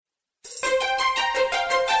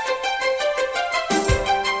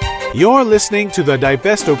You're listening to the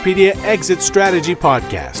Divestopedia Exit Strategy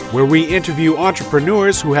Podcast, where we interview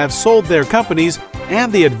entrepreneurs who have sold their companies and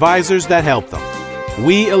the advisors that help them.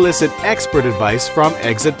 We elicit expert advice from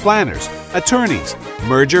exit planners, attorneys,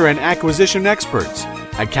 merger and acquisition experts,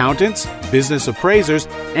 accountants, business appraisers,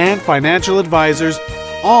 and financial advisors,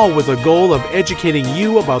 all with a goal of educating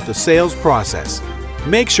you about the sales process.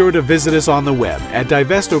 Make sure to visit us on the web at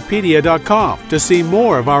divestopedia.com to see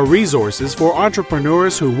more of our resources for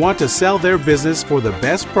entrepreneurs who want to sell their business for the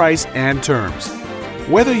best price and terms.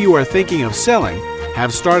 Whether you are thinking of selling,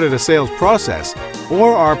 have started a sales process,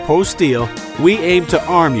 or are post-deal, we aim to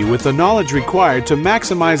arm you with the knowledge required to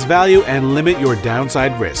maximize value and limit your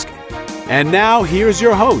downside risk. And now, here's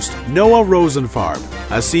your host, Noah Rosenfarb,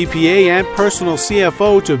 a CPA and personal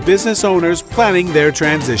CFO to business owners planning their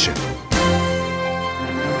transition.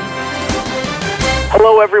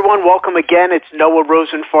 Hello, everyone. Welcome again. It's Noah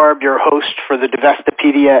Rosenfarb, your host for the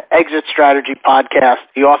Divestopedia Exit Strategy Podcast,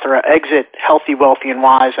 the author of Exit, Healthy, Wealthy, and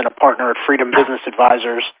Wise, and a partner at Freedom Business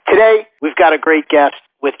Advisors. Today, we've got a great guest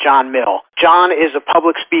with John Mill. John is a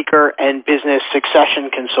public speaker and business succession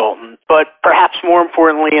consultant, but perhaps more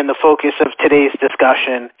importantly in the focus of today's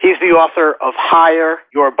discussion, he's the author of Hire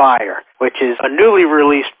Your Buyer, which is a newly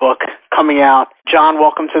released book coming out. John,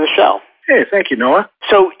 welcome to the show. Hey, thank you, Noah.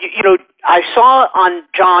 So, I saw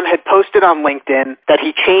John had posted on LinkedIn that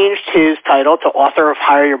he changed his title to author of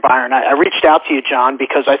Hire Your Buyer. And I reached out to you, John,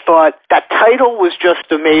 because I thought that title was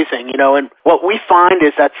just amazing, and what we find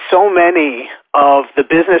is that so many of the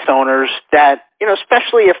business owners that,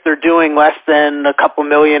 especially if they're doing less than a couple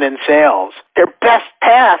million in sales, their best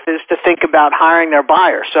path is to think about hiring their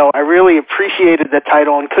buyer. So I really appreciated the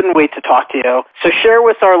title and couldn't wait to talk to you. So share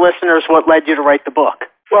with our listeners what led you to write the book.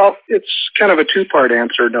 Well, it's kind of a two-part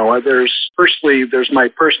answer, Noah. Firstly, there's my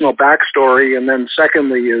personal backstory, and then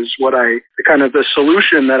secondly is the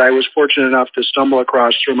solution that I was fortunate enough to stumble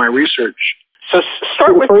across through my research. So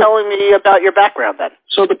start with telling me about your background then.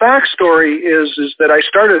 So the backstory is that I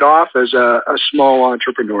started off as a small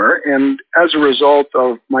entrepreneur, and as a result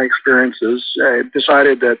of my experiences, I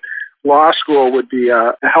decided that law school would be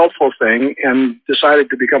a helpful thing and decided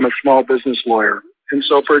to become a small business lawyer. And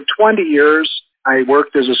so for 20 years, I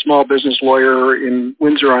worked as a small business lawyer in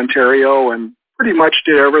Windsor, Ontario, and pretty much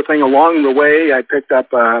did everything. Along the way, I picked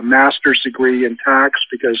up a master's degree in tax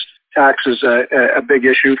because tax is a big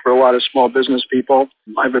issue for a lot of small business people.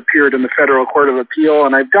 I've appeared in the Federal Court of Appeal,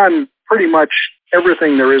 and I've done pretty much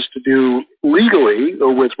everything there is to do legally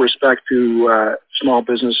with respect to small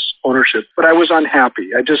business ownership. But I was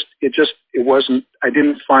unhappy. I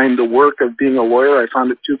didn't find the work of being a lawyer. I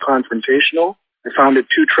found it too confrontational. I found it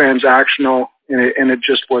too transactional, and it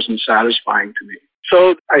just wasn't satisfying to me.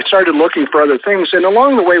 So I started looking for other things, and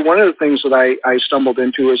along the way, one of the things that I stumbled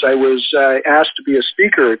into is I was asked to be a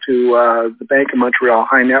speaker to the Bank of Montreal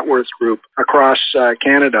High Net Worth Group across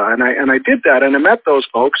Canada, and I did that, and I met those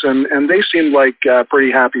folks, and they seemed like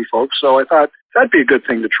pretty happy folks, so I thought that'd be a good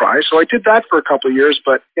thing to try. So I did that for a couple of years,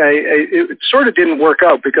 but it sort of didn't work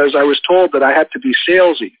out because I was told that I had to be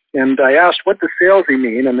salesy, and I asked, what does salesy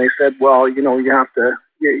mean? And they said, well, you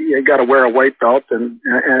got to wear a white belt and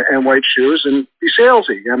white shoes and be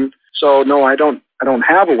salesy. And so, no, I don't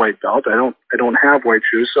have a white belt. I don't have white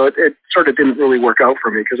shoes. So it sort of didn't really work out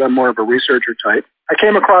for me because I'm more of a researcher type. I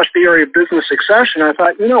came across the area of business succession. I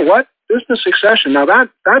thought, you know what? Business succession. Now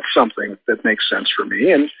that's something that makes sense for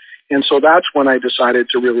me. And so that's when I decided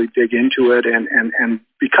to really dig into it and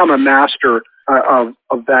become a master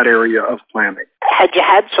of that area of planning. Had you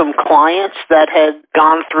had some clients that had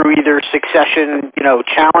gone through either succession,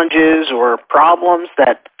 challenges or problems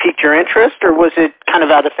that piqued your interest, or was it kind of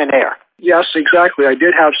out of thin air? Yes, exactly. I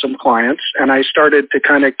did have some clients, and I started to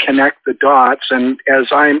kind of connect the dots. And as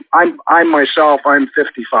I'm myself, I'm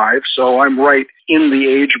 55, so I'm right in the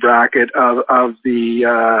age bracket of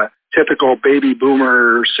the typical baby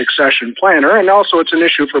boomer succession planner. And also it's an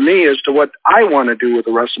issue for me as to what I want to do with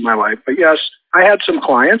the rest of my life. But yes, I had some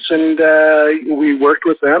clients and we worked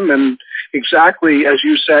with them. And exactly as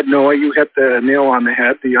you said, Noah, you hit the nail on the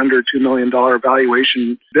head. The under $2 million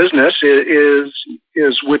valuation business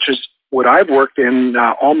which is what I've worked in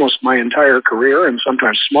almost my entire career, and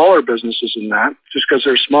sometimes smaller businesses in that. Just because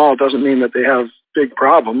they're small doesn't mean that they have big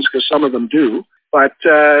problems, because some of them do. But,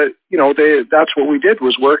 that's what we did,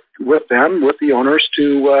 was work with them, with the owners,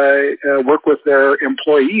 to work with their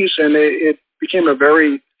employees, and it became a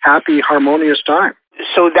very happy, harmonious time.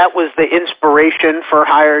 So that was the inspiration for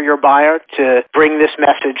Hire Your Buyer, to bring this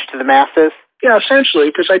message to the masses? Yeah, essentially,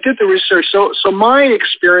 because I did the research. So my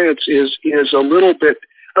experience is a little bit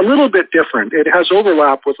a little bit different. It has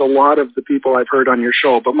overlap with a lot of the people I've heard on your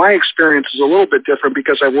show, but my experience is a little bit different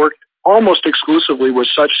because I worked almost exclusively with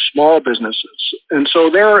such small businesses. And so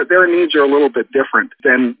their needs are a little bit different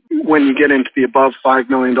than when you get into the above $5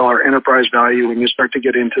 million enterprise value, when you start to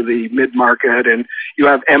get into the mid-market and you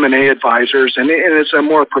have M&A advisors, and it's a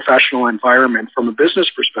more professional environment from a business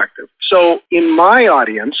perspective. So in my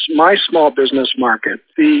audience, my small business market,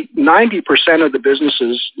 the 90% of the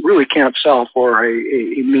businesses really can't sell for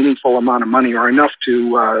a meaningful amount of money or enough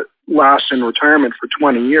to last in retirement for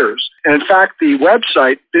 20 years. And in fact, the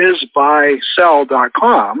website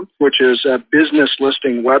bizbuysell.com, which is a business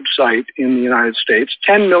listing website in the United States,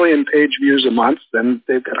 10 million page views a month, and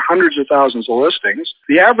they've got hundreds of thousands of listings.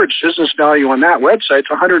 The average business value on that website is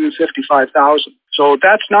 $155,000. So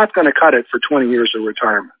that's not going to cut it for 20 years of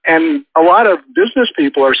retirement. And a lot of business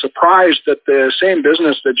people are surprised that the same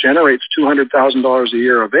business that generates $200,000 a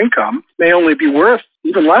year of income may only be worth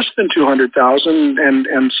even less than $200,000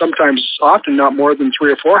 and sometimes often not more than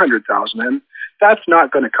 $300,000 or $400,000. And that's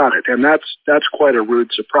not going to cut it. And that's quite a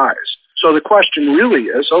rude surprise. So the question really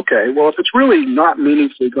is, okay, well, if it's really not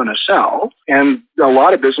meaningfully going to sell, and a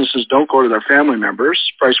lot of businesses don't go to their family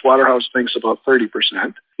members, Price Waterhouse thinks about 30%,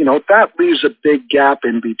 that leaves a big gap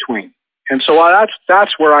in between. And so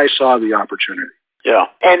that's where I saw the opportunity. Yeah.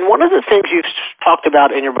 And one of the things you've talked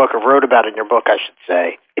about in your book, or wrote about in your book, I should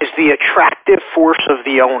say, is the attractive force of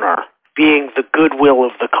the owner being the goodwill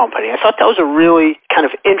of the company. I thought that was a really kind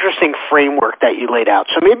of interesting framework that you laid out.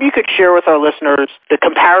 So maybe you could share with our listeners the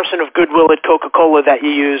comparison of goodwill at Coca-Cola that you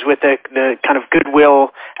use with the kind of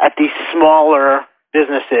goodwill at these smaller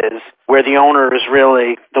businesses where the owner is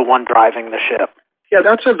really the one driving the ship. Yeah,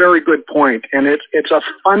 that's a very good point. And it's a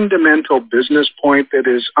fundamental business point that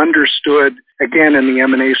is understood, again, in the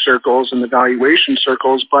M&A circles and the valuation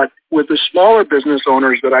circles. But with the smaller business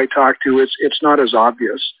owners that I talk to, it's not as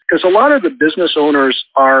obvious. Because a lot of the business owners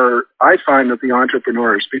are, I find, that the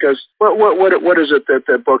entrepreneurs. Because what is it that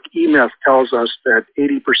the book E-Myth tells us that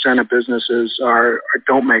 80% of businesses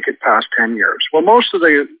don't make it past 10 years? Well, most of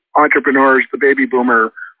the entrepreneurs, the baby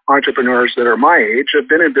boomer entrepreneurs that are my age, have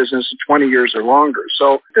been in business 20 years or longer.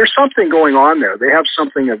 So there's something going on there. They have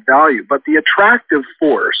something of value. But the attractive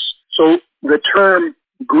force, so the term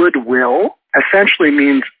goodwill essentially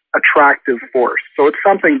means attractive force. So it's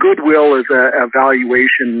something, goodwill is a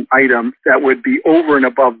valuation item that would be over and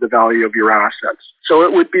above the value of your assets. So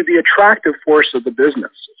it would be the attractive force of the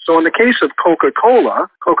business. So in the case of Coca-Cola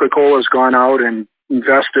has gone out and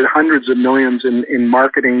invested hundreds of millions in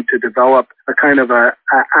marketing to develop a kind of a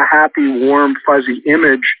happy, warm, fuzzy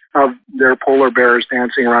image of their polar bears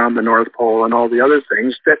dancing around the North Pole and all the other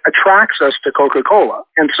things that attracts us to Coca-Cola.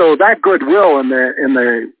 And so that goodwill in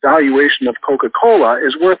the valuation of Coca-Cola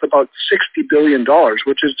is worth about $60 billion,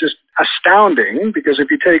 which is just astounding, because if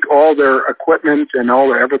you take all their equipment and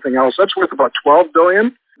everything else, that's worth about $12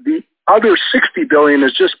 billion. The other $60 billion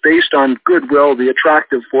is just based on goodwill, the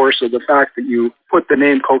attractive force of the fact that you put the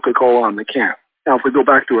name Coca-Cola on the can. Now, if we go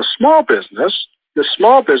back to a small business,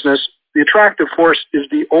 the attractive force is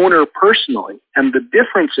the owner personally. And the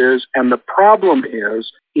difference is, and the problem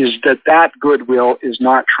is that goodwill is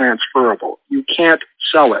not transferable. You can't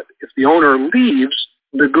sell it. If the owner leaves,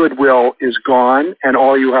 the goodwill is gone, and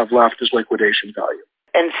all you have left is liquidation value.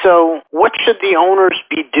 And so what should the owners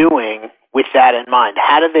be doing with that in mind?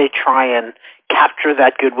 How do they try and capture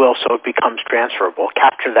that goodwill so it becomes transferable,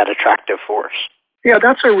 capture that attractive force? Yeah,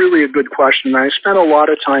 that's a really good question. I spent a lot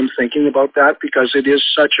of time thinking about that because it is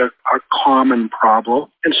such a common problem.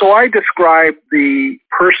 And so I describe the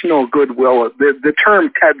personal goodwill,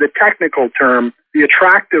 the technical term, the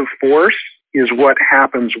attractive force is what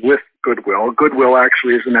happens with goodwill. Goodwill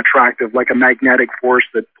actually is an attractive, like a magnetic force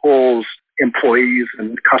that pulls employees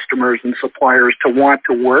and customers and suppliers to want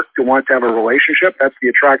to work, to want to have a relationship. That's the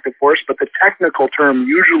attractive force. But the technical term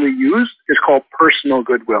usually used is called personal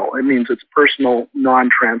goodwill. It means it's personal,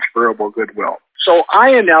 non-transferable goodwill. So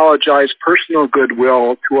I analogize personal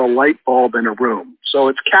goodwill to a light bulb in a room. So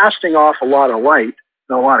it's casting off a lot of light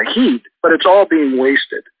and a lot of heat, but it's all being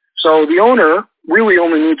wasted. So the owner really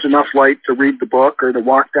only needs enough light to read the book or to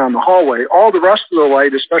walk down the hallway. All the rest of the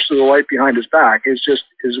light, especially the light behind his back,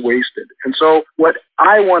 is wasted. And so what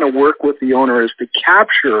I want to work with the owner is to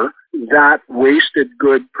capture that wasted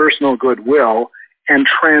personal goodwill and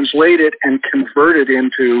translate it and convert it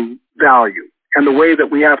into value. And the way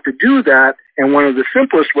that we have to do that, and one of the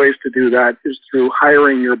simplest ways to do that, is through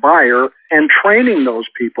hiring your buyer and training those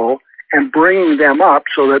people and bringing them up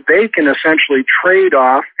so that they can essentially trade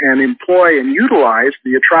off and employ and utilize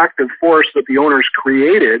the attractive force that the owners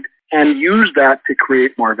created and use that to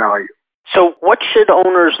create more value. So what should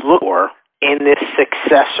owners look for in this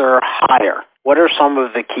successor hire? What are some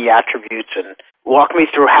of the key attributes, and walk me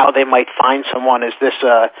through how they might find someone? Is this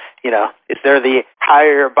is there the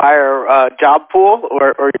hire your buyer job pool,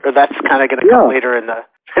 or that's kind of going to come later in the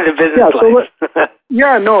business life?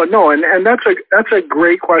 And that's a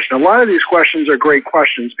great question. A lot of these questions are great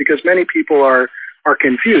questions because many people are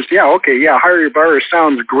confused. Hire your buyer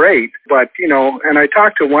sounds great, but and I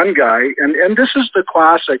talked to one guy, and this is the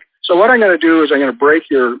classic. So what I'm going to do is I'm going to break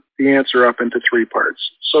the answer up into three parts.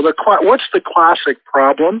 So what's the classic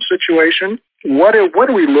problem situation? What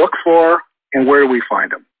do we look for, and where do we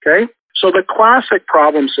find them? Okay. So the classic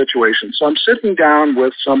problem situation. So I'm sitting down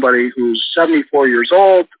with somebody who's 74 years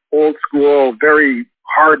old school, very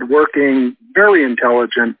hardworking, very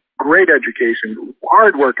intelligent, great education,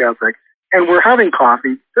 hard work ethic. And we're having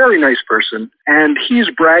coffee, very nice person. And he's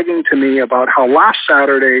bragging to me about how last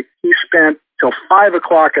Saturday he spent till 5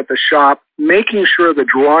 o'clock at the shop making sure the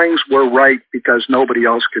drawings were right because nobody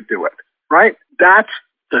else could do it, right? That's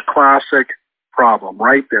the classic problem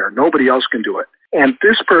right there. Nobody else can do it. And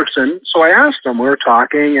this person, so I asked him, we were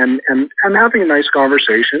talking and having a nice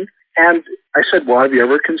conversation. And I said, well, have you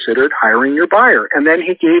ever considered hiring your buyer? And then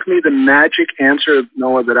he gave me the magic answer,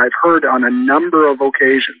 Noah, that I've heard on a number of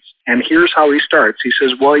occasions. And here's how he starts. He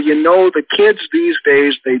says, well, the kids these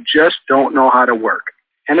days, they just don't know how to work.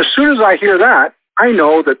 And as soon as I hear that, I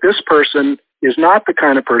know that this person is not the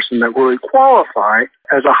kind of person that will qualify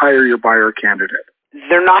as a hire your buyer candidate.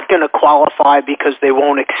 They're not going to qualify because they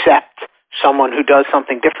won't accept someone who does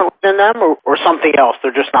something different than them, or something else.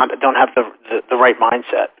 They're just don't have the right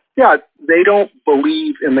mindset. Yeah, they don't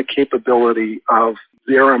believe in the capability of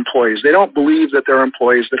their employees. They don't believe that they're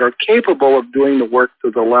employees that are capable of doing the work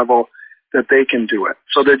to the level that they can do it.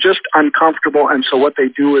 So they're just uncomfortable, and so what they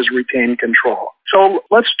do is retain control. So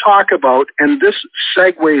let's talk about, and this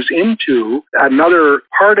segues into another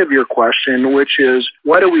part of your question, which is,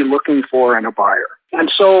 what are we looking for in a buyer? And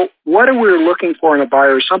so what we're looking for in a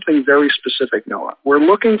buyer is something very specific, Noah. We're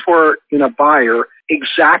looking for in a buyer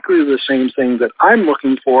exactly the same thing that I'm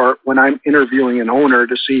looking for when I'm interviewing an owner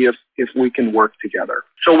to see if we can work together.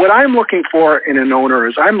 So what I'm looking for in an owner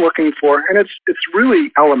is I'm looking for, and it's really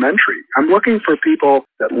elementary, I'm looking for people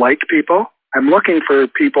that like people. I'm looking for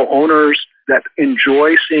owners that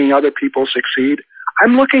enjoy seeing other people succeed.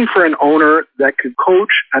 I'm looking for an owner that could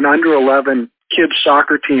coach an under 11 kids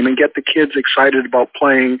soccer team and get the kids excited about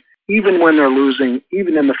playing, even when they're losing,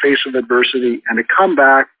 even in the face of adversity, and to come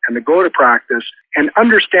back and to go to practice and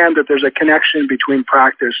understand that there's a connection between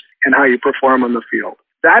practice and how you perform on the field.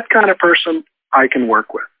 That kind of person I can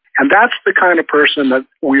work with. And that's the kind of person that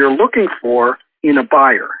we are looking for in a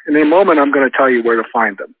buyer. In a moment, I'm going to tell you where to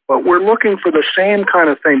find them. But we're looking for the same kind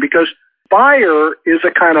of thing because buyer is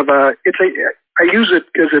a kind of I use it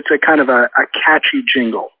because it's a kind of a catchy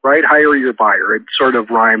jingle, right? Hire your buyer. It sort of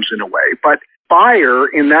rhymes in a way. But buyer,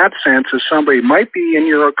 in that sense, is somebody might be in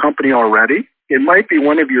your company already. It might be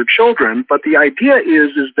one of your children. But the idea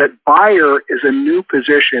is that buyer is a new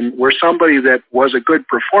position where somebody that was a good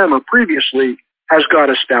performer previously has got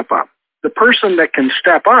to step up. The person that can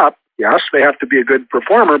step up, yes, they have to be a good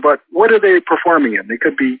performer, but what are they performing in? They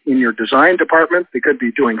could be in your design department. They could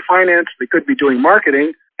be doing finance. They could be doing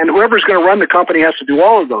marketing. And whoever's going to run the company has to do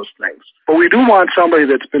all of those things. But we do want somebody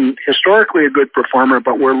that's been historically a good performer,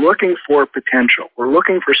 but we're looking for potential. We're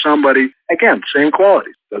looking for somebody, again, same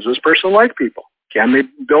qualities. Does this person like people? Can they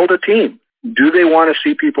build a team? Do they want to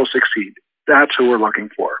see people succeed? That's who we're looking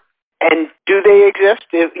for. And do they exist,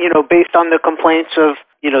 based on the complaints of,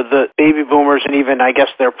 the baby boomers and even, I guess,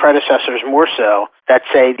 their predecessors more so, that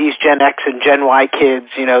say these Gen X and Gen Y kids,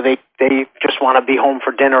 they just want to be home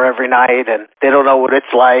for dinner every night and they don't know what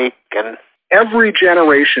it's like. And every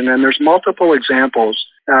generation, and there's multiple examples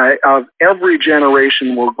of every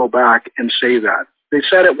generation will go back and say that. They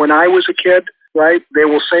said it when I was a kid, right? They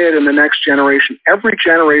will say it in the next generation. Every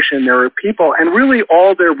generation there are people, and really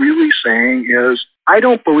all they're really saying is, I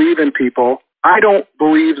don't believe in people. I don't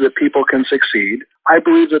believe that people can succeed. I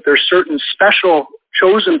believe that there's certain special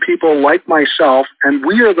chosen people like myself, and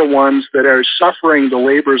we are the ones that are suffering the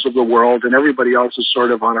labors of the world, and everybody else is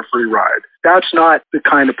sort of on a free ride. That's not the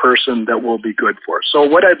kind of person that we'll be good for. So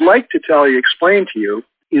what I'd like to explain to you,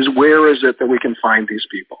 is where is it that we can find these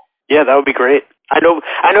people? Yeah, that would be great. I know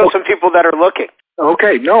some people that are looking.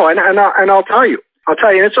 Okay, no, and I'll tell you.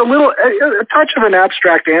 It's a touch of an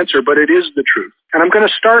abstract answer, but it is the truth. And I'm going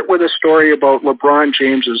to start with a story about LeBron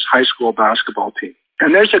James's high school basketball team.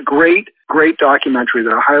 And there's a great documentary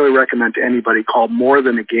that I highly recommend to anybody called More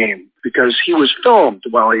Than a Game, because he was filmed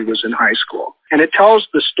while he was in high school. And it tells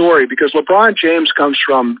the story because LeBron James comes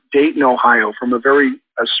from Dayton, Ohio, from a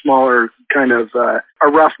smaller kind of a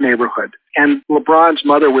rough neighborhood. And LeBron's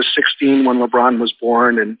mother was 16 when LeBron was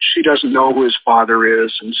born, and she doesn't know who his father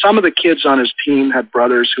is. And some of the kids on his team had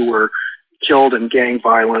brothers who were killed in gang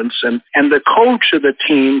violence. And the coach of the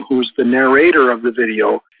team, who's the narrator of the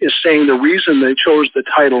video, is saying the reason they chose the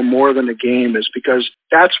title More Than a Game is because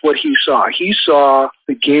that's what he saw. He saw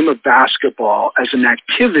the game of basketball as an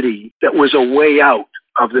activity that was a way out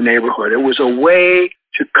of the neighborhood. It was a way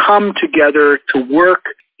to come together, to work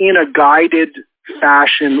in a guided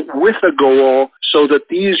fashion with a goal so that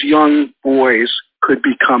these young boys could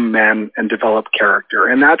become men and develop character.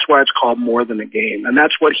 And that's why it's called More Than a Game. And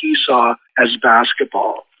that's what he saw as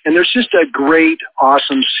basketball. And there's just a great,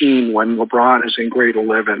 awesome scene when LeBron is in grade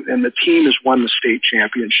 11 and the team has won the state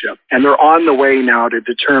championship. And they're on the way now to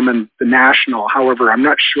determine the national. However, I'm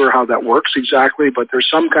not sure how that works exactly, but there's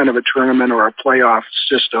some kind of a tournament or a playoff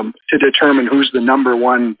system to determine who's the number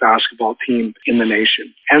one basketball team in the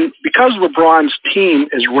nation. And because LeBron's team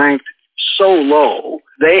is ranked so low,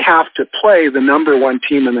 they have to play the number one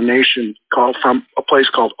team in the nation from a place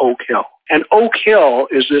called Oak Hill. And Oak Hill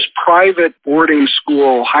is this private boarding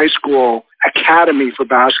school, high school academy for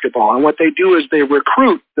basketball. And what they do is they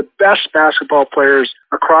recruit the best basketball players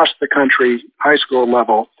across the country, high school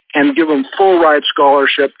level, and give them full ride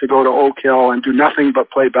scholarship to go to Oak Hill and do nothing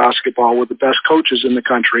but play basketball with the best coaches in the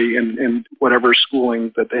country in whatever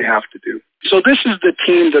schooling that they have to do. So this is the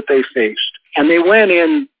team that they faced. And they went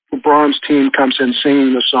in, LeBron's team comes in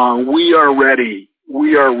singing the song, "We Are Ready.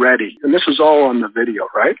 We Are Ready." And this is all on the video,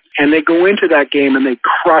 right? And they go into that game and they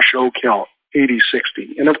crush Oak Hill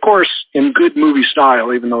 80-60. And of course, in good movie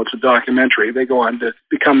style, even though it's a documentary, they go on to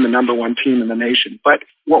become the number one team in the nation. But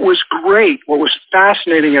what was great, what was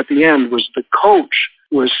fascinating at the end was the coach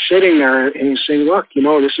was sitting there and he's saying, look,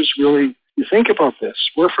 this is really, you think about this.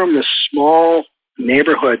 We're from this small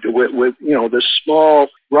neighborhood with this small,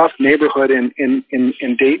 rough neighborhood in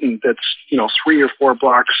Dayton that's, 3 or 4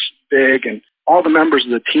 blocks big, and all the members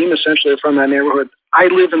of the team essentially are from that neighborhood. I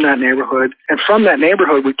live in that neighborhood, and from that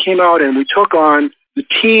neighborhood we came out and we took on the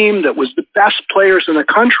team that was the best players in the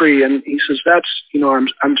country. And he says, that's,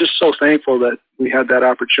 I'm just so thankful that we had that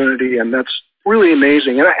opportunity, and that's really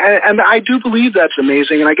amazing. And I do believe that's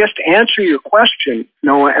amazing. And I guess to answer your question,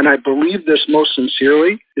 Noah, and I believe this most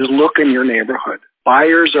sincerely, is look in your neighborhood.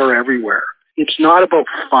 Buyers are everywhere. It's not about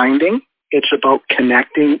finding, it's about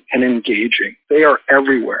connecting and engaging. They are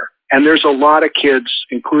everywhere. And there's a lot of kids,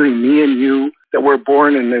 including me and you, that were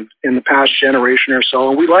born in the past generation or so,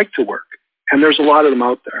 and we like to work. And there's a lot of them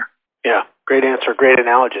out there. Yeah, great answer, great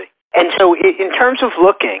analogy. And so in terms of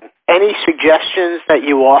looking, any suggestions that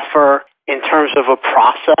you offer in terms of a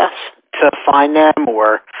process to find them,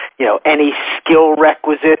 or any skill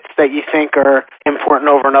requisites that you think are important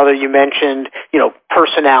over another? You mentioned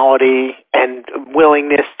personality and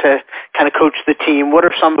willingness to kind of coach the team. What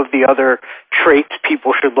are some of the other traits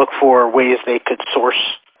people should look for, ways they could source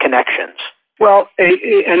connections? Well,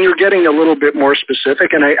 and you're getting a little bit more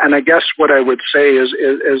specific, and I guess what I would say is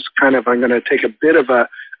kind of, I'm going to take a bit of a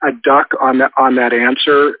duck on that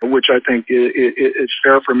answer, which I think is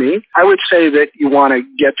fair for me. I would say that you want to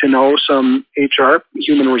get to know some HR,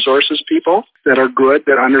 human resources people that are good,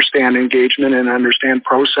 that understand engagement and understand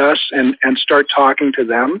process, and start talking to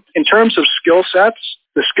them. In terms of skill sets,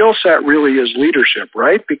 the skill set really is leadership,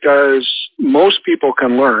 right? Because most people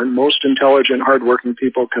can learn, most intelligent, hardworking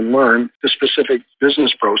people can learn the specific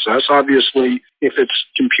business process. Obviously, if it's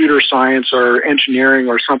computer science or engineering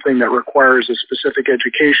or something that requires a specific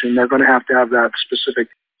education, they're going to have that specific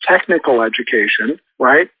technical education,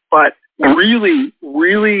 right? But really,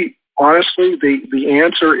 really, honestly, the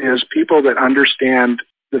answer is people that understand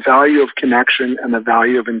the value of connection and the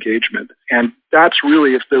value of engagement. And that's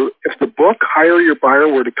really, if the book Hire Your Buyer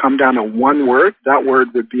were to come down to one word, that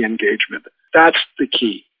word would be engagement. That's the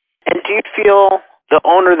key. And do you feel the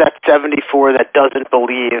owner that's 74 that doesn't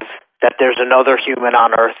believe that there's another human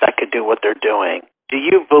on earth that could do what they're doing, do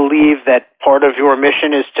you believe that part of your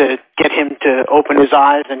mission is to get him to open his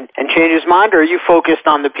eyes and change his mind, or are you focused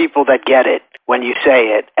on the people that get it when you say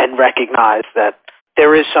it and recognize that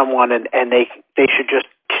there is someone and they should just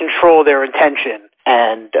control their intention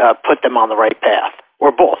and put them on the right path,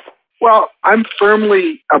 or both? Well, I'm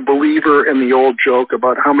firmly a believer in the old joke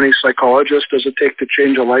about how many psychologists does it take to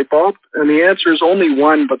change a light bulb? And the answer is only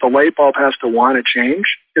one, but the light bulb has to want to change.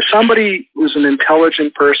 If somebody who's an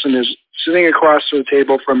intelligent person is sitting across the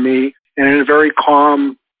table from me and in a very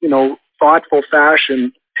calm, thoughtful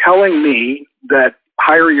fashion telling me that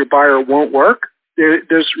Hire Your Buyer won't work,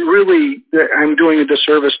 there's really, I'm doing a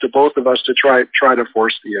disservice to both of us to try to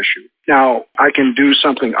force the issue. Now, I can do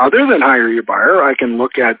something other than hire your buyer. I can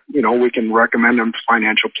look at, we can recommend them a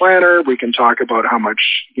financial planner. We can talk about how much,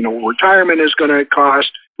 retirement is going to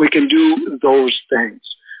cost. We can do those things.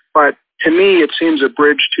 But to me, it seems a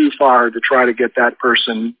bridge too far to try to get that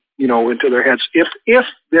person, into their heads. If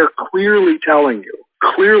they're clearly telling you,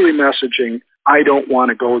 clearly messaging, I don't want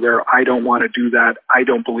to go there, I don't want to do that, I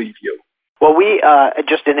don't believe you. Well, we,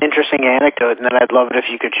 just an interesting anecdote, and then I'd love it if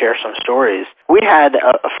you could share some stories. We had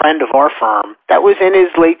a friend of our firm that was in his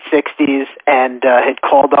late 60s and had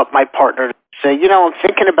called up my partner to say, I'm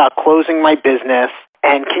thinking about closing my business,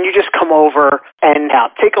 and can you just come over and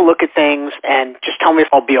take a look at things and just tell me if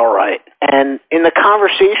I'll be all right? And in the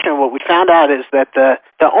conversation, what we found out is that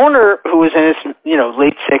the owner, who was in his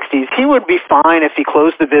late 60s, he would be fine if he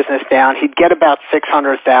closed the business down. He'd get about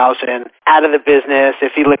 $600,000 out of the business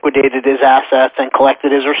if he liquidated his assets and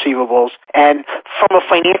collected his receivables. And from a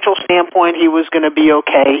financial standpoint, he was going to be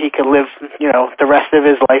okay. He could live, the rest of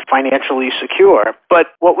his life financially secure.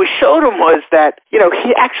 But what we showed him was that,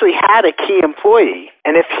 he actually had a key employee.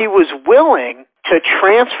 And if he was willing to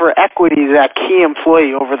transfer equity to that key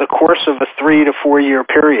employee over the course of a 3 to 4 year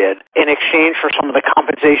period in exchange for some of the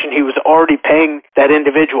compensation he was already paying that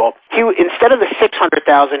individual, instead of the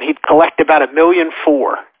 $600,000, he'd collect about $1.4 million.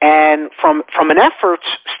 And from an efforts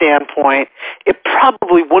standpoint, it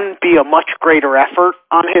probably wouldn't be a much greater effort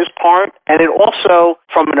on his part. And it also,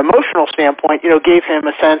 from an emotional standpoint, gave him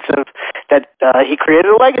a sense of that he created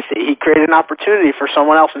a legacy. He created an opportunity for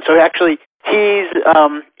someone else. And so actually, he's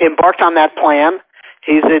embarked on that plan.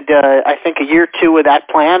 He's at, I think, a year 2 of that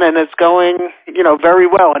plan, and it's going, very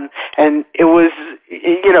well. And it was,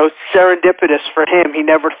 serendipitous for him. He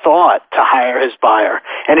never thought to hire his buyer.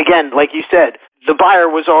 And again, like you said, the buyer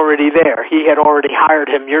was already there. He had already hired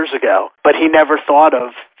him years ago, but he never thought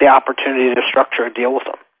of the opportunity to structure a deal with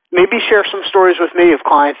him. Maybe share some stories with me of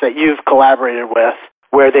clients that you've collaborated with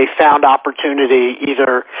where they found opportunity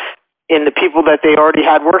either in the people that they already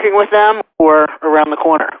had working with them or around the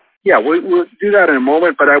corner. Yeah, we'll do that in a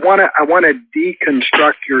moment, but I want to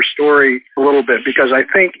deconstruct your story a little bit because I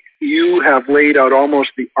think you have laid out almost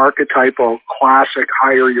the archetypal classic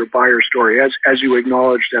hire your buyer story as you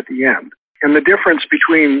acknowledged at the end. And the difference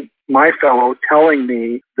between my fellow telling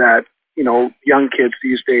me that, young kids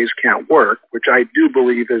these days can't work, which I do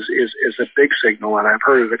believe is a big signal, and I've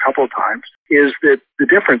heard it a couple of times, is that the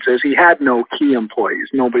difference is he had no key employees,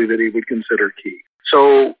 nobody that he would consider key.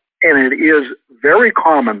 So, and it is very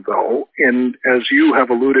common, though, as you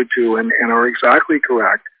have alluded to and are exactly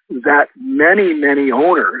correct, that many, many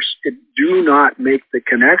owners do not make the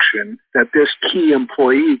connection that this key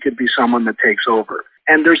employee could be someone that takes over.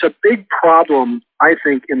 And there's a big problem, I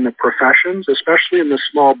think, in the professions, especially in the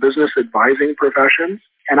small business advising professions.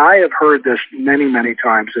 And I have heard this many, many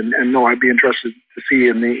times. And no, I'd be interested to see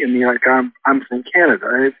I'm from Canada.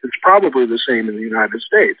 And it's probably the same in the United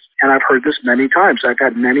States. And I've heard this many times. I've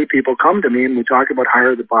had many people come to me and we talk about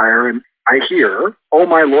hire the buyer. And I hear,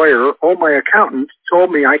 my lawyer, my accountant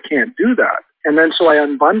told me I can't do that. And then so I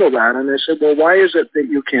unbundle that and I said, well, why is it that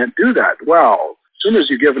you can't do that? Well, as soon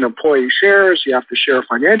as you give an employee shares, you have to share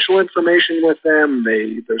financial information with them.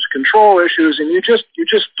 There's control issues, and you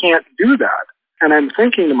just can't do that. And I'm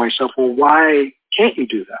thinking to myself, well, why can't you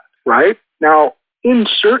do that? Right now, in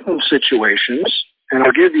certain situations, and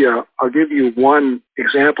I'll give you one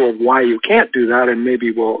example of why you can't do that, and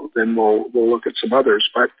maybe we'll look at some others.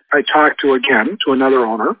 But I talked to another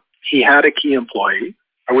owner. He had a key employee.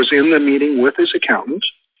 I was in the meeting with his accountant,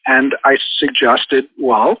 and I suggested,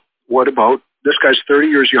 well, what about this guy's 30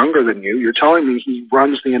 years younger than you. You're telling me he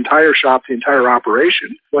runs the entire shop, the entire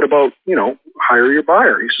operation. What about, hire your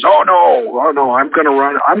buyer? He says, oh no, I'm going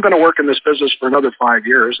to work in this business for another 5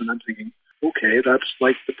 years. And I'm thinking, okay, that's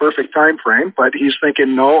like the perfect time frame. But he's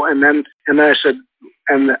thinking no. And then I said,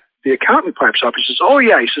 and the accountant pipes up. He says, oh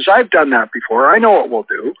yeah. He says, I've done that before. I know what we'll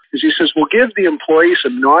do. He says, we'll give the employee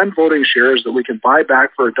some non-voting shares that we can buy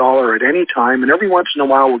back for $1 at any time. And every once in a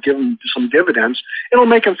while, we'll give him some dividends. It'll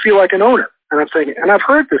make him feel like an owner. And I'm thinking, and I've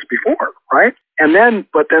heard this before, right?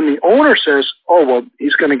 But then the owner says, oh, well,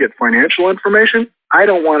 he's going to get financial information. I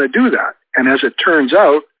don't want to do that. And as it turns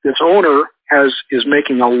out, this owner is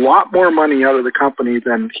making a lot more money out of the company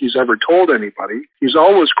than he's ever told anybody. He's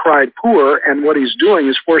always cried poor, and what he's doing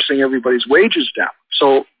is forcing everybody's wages down.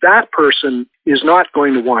 So that person is not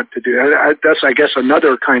going to want to do that. That's, I guess,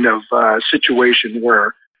 another kind of situation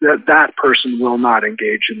where that person will not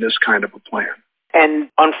engage in this kind of a plan. And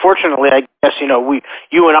unfortunately, I guess,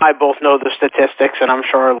 you and I both know the statistics, and I'm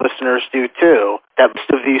sure our listeners do too, that most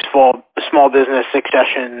of these small business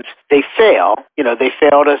successions, they fail. They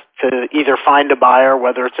fail to either find a buyer,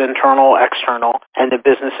 whether it's internal or external, and the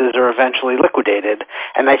businesses are eventually liquidated.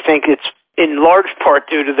 And I think it's in large part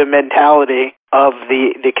due to the mentality of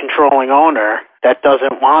the controlling owner that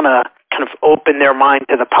doesn't want to kind of open their mind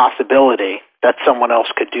to the possibility that someone else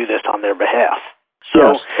could do this on their behalf.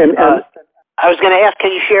 So, yes. And I was going to ask,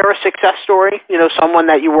 can you share a success story? Someone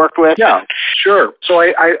that you worked with? Yeah, sure. So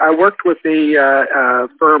I worked with a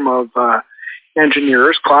firm of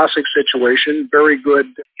engineers, classic situation, very good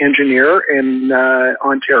engineer in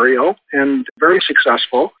Ontario and very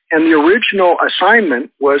successful. And the original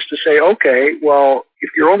assignment was to say, okay, well, if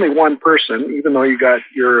you're only one person, even though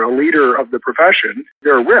you're a leader of the profession,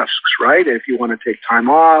 there are risks, right? If you want to take time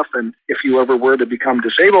off and if you ever were to become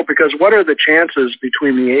disabled, because what are the chances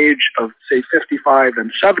between the age of, say, 55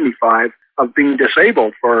 and 75 of being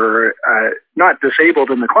disabled for, not disabled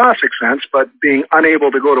in the classic sense, but being unable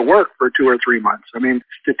to go to work for 2 or 3 months? I mean,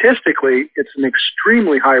 statistically, it's an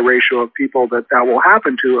extremely high ratio of people that will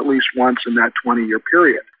happen to at least once in that 20-year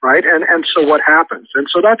period, right? And so what happens? And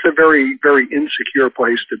so that's a very, very insecure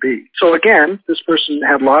place to be. So again, this person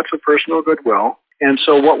had lots of personal goodwill. And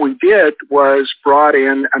so what we did was brought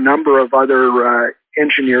in a number of other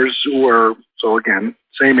engineers who were, so again,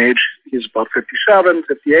 same age. He's about 57,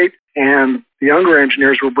 58. And the younger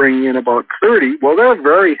engineers were bringing in about 30. Well, they're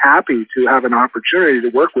very happy to have an opportunity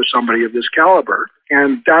to work with somebody of this caliber.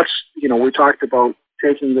 And that's, we talked about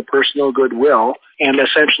taking the personal goodwill and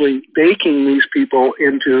essentially baking these people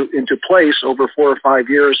into place over 4 or 5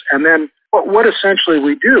 years. And then what essentially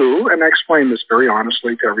we do, and I explain this very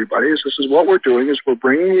honestly to everybody, is this is what we're doing is we're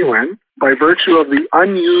bringing you in by virtue of the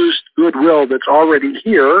unused goodwill that's already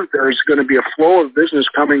here. There's going to be a flow of business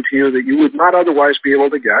coming to you that you would not otherwise be able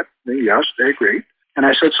to get. And yes, they agreed. And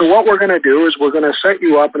I said, so what we're going to do is we're going to set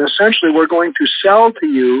you up and essentially we're going to sell to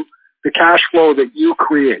you the cash flow that you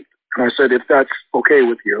create. And I said, if that's okay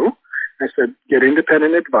with you, I said, get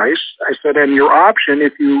independent advice. I said, and your option,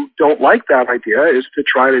 if you don't like that idea, is to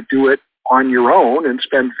try to do it on your own and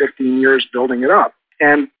spend 15 years building it up.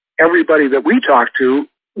 And everybody that we talked to,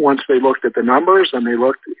 once they looked at the numbers and they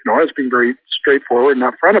looked, as being very straightforward and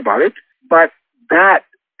upfront about it, but that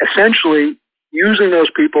essentially using those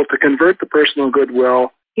people to convert the personal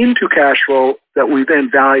goodwill into cash flow that we then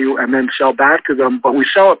value and then sell back to them, but we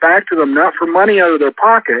sell it back to them not for money out of their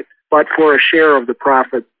pocket, but for a share of the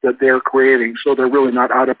profit that they're creating, so they're really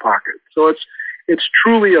not out of pocket. So it's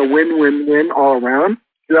truly a win-win-win all around.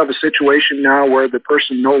 You have a situation now where the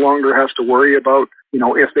person no longer has to worry about,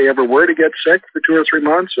 if they ever were to get sick for 2 or 3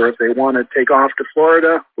 months, or if they want to take off to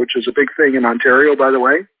Florida, which is a big thing in Ontario, by the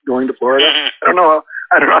way, going to Florida. I don't know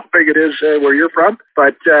how big it is where you're from,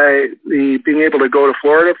 but the being able to go to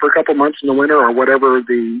Florida for a couple months in the winter or whatever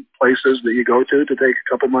the place is that you go to take a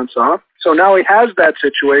couple months off. So now he has that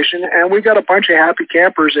situation, and we got a bunch of happy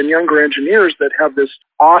campers and younger engineers that have this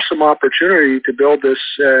awesome opportunity to build this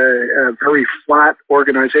very flat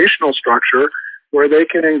organizational structure where they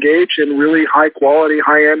can engage in really high quality,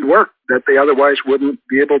 high-end work that they otherwise wouldn't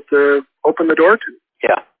be able to open the door to.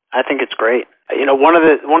 Yeah, I think it's great. One of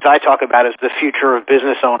the ones I talk about is the future of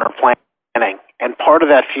business owner planning. And part of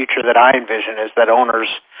that future that I envision is that owners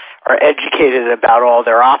are educated about all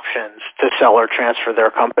their options to sell or transfer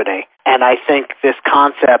their company. And I think this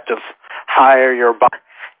concept of hire your buyer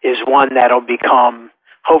is one that'll become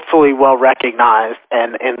hopefully well recognized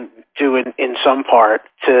and due in some part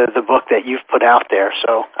to the book that you've put out there.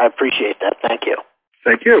 So I appreciate that. Thank you.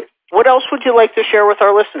 Thank you. What else would you like to share with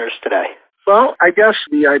our listeners today? Well, I guess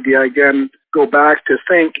the idea, again, go back to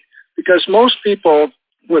think, because most people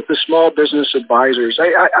with the small business advisors,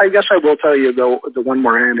 I guess I will tell you, though, the one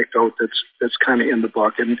more anecdote that's kind of in the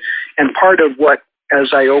book. And part of what,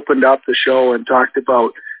 as I opened up the show and talked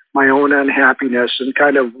about my own unhappiness and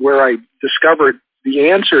kind of where I discovered the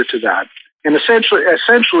answer to that. And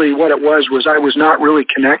essentially what it was I was not really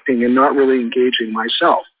connecting and not really engaging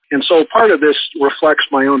myself. And so part of this reflects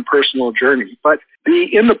my own personal journey. But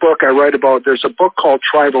in the book I write about, there's a book called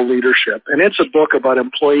Tribal Leadership, and it's a book about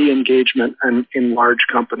employee engagement in large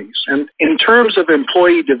companies. And in terms of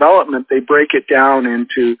employee development, they break it down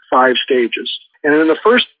into 5 stages. And in the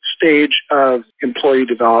first stage of employee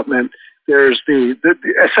development, there's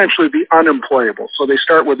essentially the unemployable. So they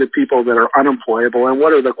start with the people that are unemployable. And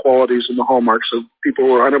what are the qualities and the hallmarks of people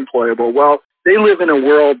who are unemployable? Well, they live in a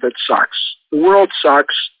world that sucks. The world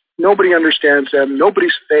sucks. Nobody understands them.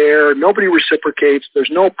 Nobody's fair. Nobody reciprocates.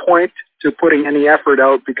 There's no point to putting any effort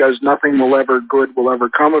out because nothing good will ever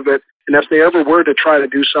come of it. And if they ever were to try to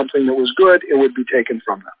do something that was good, it would be taken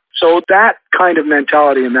from them. So that kind of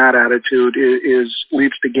mentality and that attitude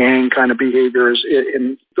leads to gang kind of behaviors,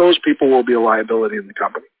 and those people will be a liability in the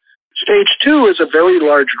company. Stage 2 is a very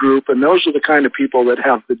large group, and those are the kind of people that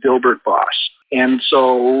have the Dilbert boss. And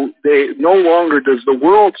so they no longer does the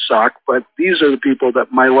world suck, but these are the people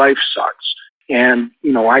that my life sucks. And,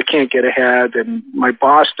 I can't get ahead, and my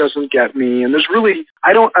boss doesn't get me. And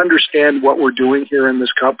I don't understand what we're doing here in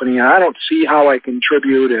this company, and I don't see how I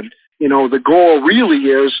contribute. And, the goal really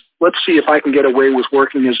is, let's see if I can get away with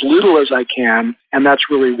working as little as I can. And that's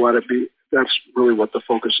really what the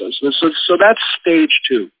focus is. So that's stage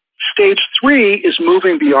 2. Stage 3 is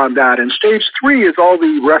moving beyond that, and stage 3 is all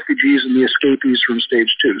the refugees and the escapees from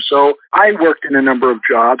stage 2. So I worked in a number of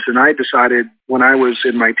jobs, and I decided when I was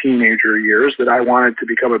in my teenager years that I wanted to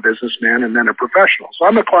become a businessman and then a professional. So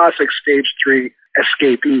I'm a classic stage 3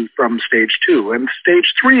 escapee from stage 2, and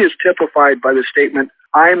stage 3 is typified by the statement,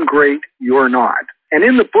 I'm great, you're not. And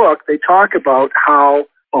in the book, they talk about how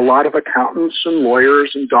a lot of accountants and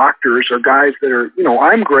lawyers and doctors are guys that are,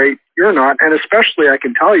 I'm great, you're not. And especially I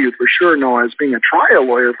can tell you for sure, Noah, as being a trial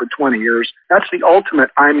lawyer for 20 years, that's the ultimate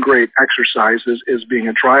I'm great exercise is being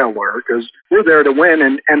a trial lawyer, because we're there to win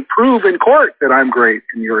and prove in court that I'm great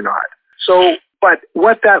and you're not. So, but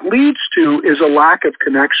what that leads to is a lack of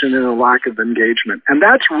connection and a lack of engagement. And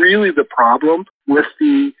that's really the problem with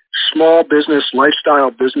the small business,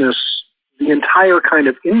 lifestyle business. The entire kind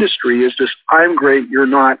of industry is this I'm great, you're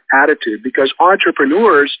not attitude, because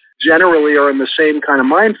entrepreneurs generally are in the same kind of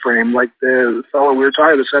mind frame like the fellow we were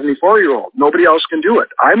talking about, the 74-year-old. Nobody else can do it.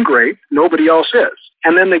 I'm great, nobody else is.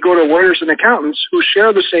 And then they go to lawyers and accountants who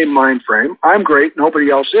share the same mind frame. I'm great, nobody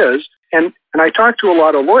else is. And I talk to a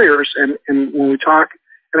lot of lawyers, and when we talk,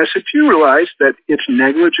 and I said, do you realize that it's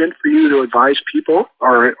negligent for you to advise people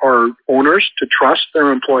or owners to trust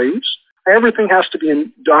their employees? Everything has to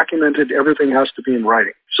be documented. Everything has to be in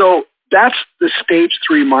writing. So that's the stage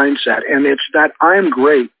 3 mindset. And it's that I'm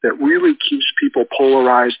great that really keeps people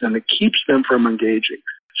polarized and it keeps them from engaging.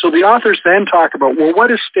 So the authors then talk about, well,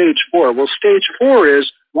 what is stage 4? Well, stage 4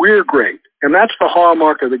 is we're great. And that's the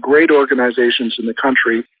hallmark of the great organizations in the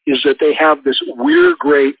country, is that they have this we're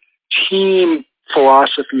great team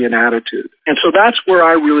philosophy and attitude. And so that's where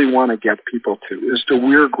I really want to get people to, is to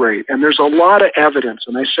we're great. And there's a lot of evidence,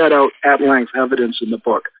 and I set out at length evidence in the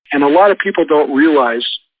book. And a lot of people don't realize,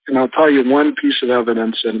 and I'll tell you one piece of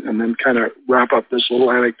evidence and then kind of wrap up this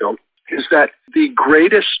little anecdote, is that the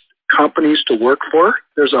greatest companies to work for,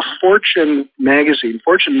 there's a Fortune magazine.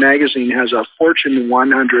 Fortune magazine has a Fortune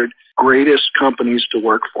 100 greatest companies to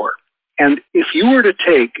work for. And if you were to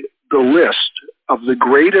take the list of the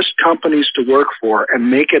greatest companies to work for and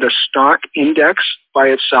make it a stock index by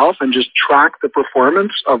itself and just track the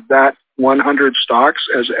performance of that 100 stocks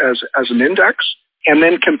as an index, and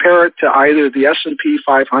then compare it to either the S&P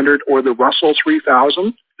 500 or the Russell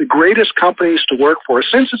 3000, the greatest companies to work for,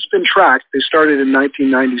 since it's been tracked, they started in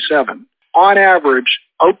 1997, on average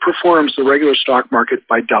outperforms the regular stock market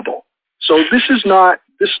by double. So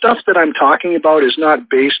this stuff that I'm talking about is not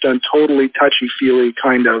based on totally touchy-feely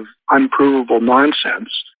kind of unprovable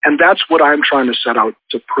nonsense. And that's what I'm trying to set out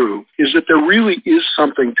to prove, is that there really is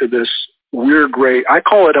something to this we're great. I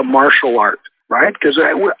call it a martial art, right? Because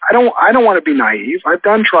I don't want to be naive. I've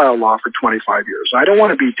done trial law for 25 years. I don't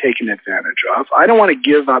want to be taken advantage of. I don't want to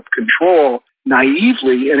give up control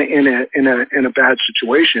naively in a bad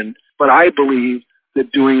situation. But I believe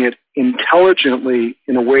that doing it intelligently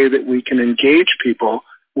in a way that we can engage people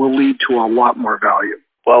will lead to a lot more value.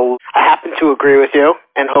 Well, I happen to agree with you,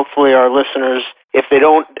 and hopefully our listeners, if they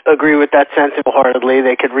don't agree with that sentiment wholeheartedly,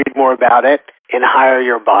 they could read more about it in Hire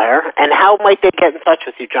Your Buyer. And how might they get in touch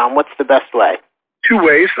with you, John? What's the best way? 2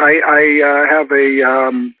 ways. I have a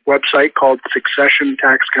website called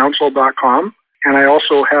successiontaxcouncil.com, and I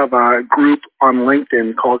also have a group on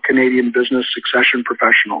LinkedIn called Canadian Business Succession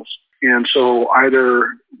Professionals. And so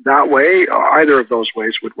either that way or either of those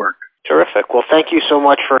ways would work. Terrific. Well, thank you so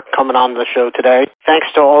much for coming on the show today.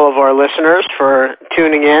 Thanks to all of our listeners for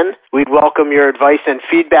tuning in. We'd welcome your advice and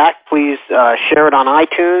feedback. Please share it on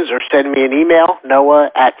iTunes or send me an email,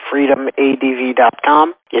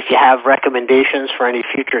 noah@freedomadv.com. If you have recommendations for any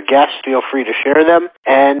future guests, feel free to share them.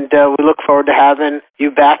 And we look forward to having you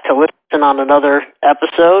back to listen on another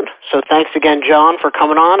episode. So thanks again, John, for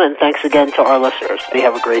coming on, and thanks again to our listeners. You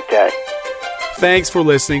have a great day. Thanks for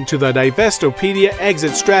listening to the Divestopedia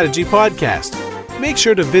Exit Strategy Podcast. Make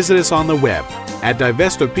sure to visit us on the web at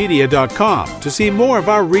divestopedia.com to see more of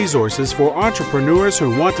our resources for entrepreneurs who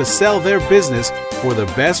want to sell their business for the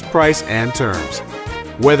best price and terms.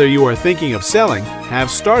 Whether you are thinking of selling,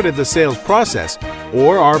 have started the sales process,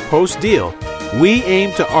 or are post-deal, we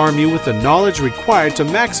aim to arm you with the knowledge required to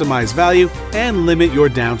maximize value and limit your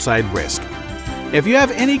downside risk. If you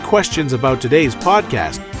have any questions about today's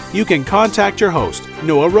podcast, you can contact your host,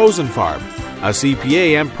 Noah Rosenfarb, a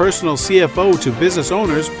CPA and personal CFO to business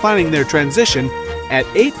owners planning their transition at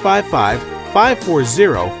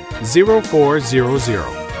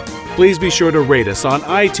 855-540-0400. Please be sure to rate us on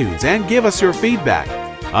iTunes and give us your feedback.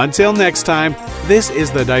 Until next time, this is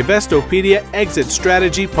the Divestopedia Exit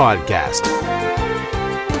Strategy Podcast.